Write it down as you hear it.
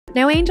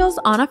Now angels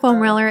on a foam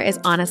roller is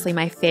honestly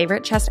my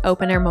favorite chest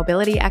opener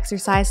mobility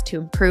exercise to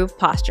improve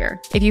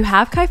posture. If you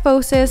have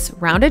kyphosis,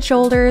 rounded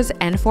shoulders,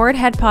 and forward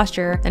head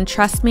posture, then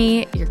trust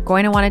me, you're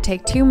going to want to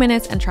take 2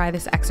 minutes and try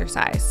this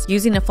exercise.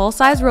 Using a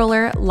full-size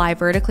roller, lie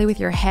vertically with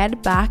your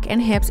head, back,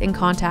 and hips in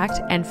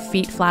contact and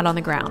feet flat on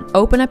the ground.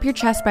 Open up your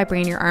chest by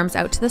bringing your arms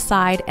out to the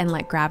side and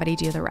let gravity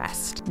do the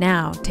rest.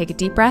 Now, take a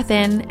deep breath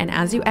in, and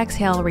as you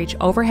exhale, reach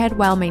overhead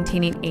while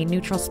maintaining a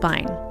neutral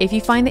spine. If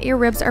you find that your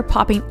ribs are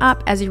popping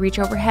up as you reach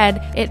overhead,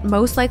 it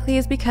most likely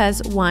is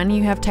because 1,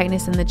 you have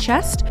tightness in the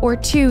chest, or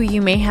 2, you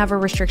may have a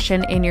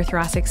restriction in your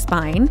thoracic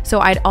spine.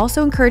 So I'd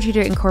also encourage you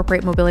to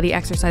incorporate mobility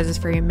exercises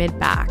for your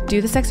mid-back. Do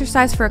this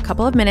exercise for a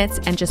couple of minutes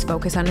and just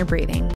focus on your breathing.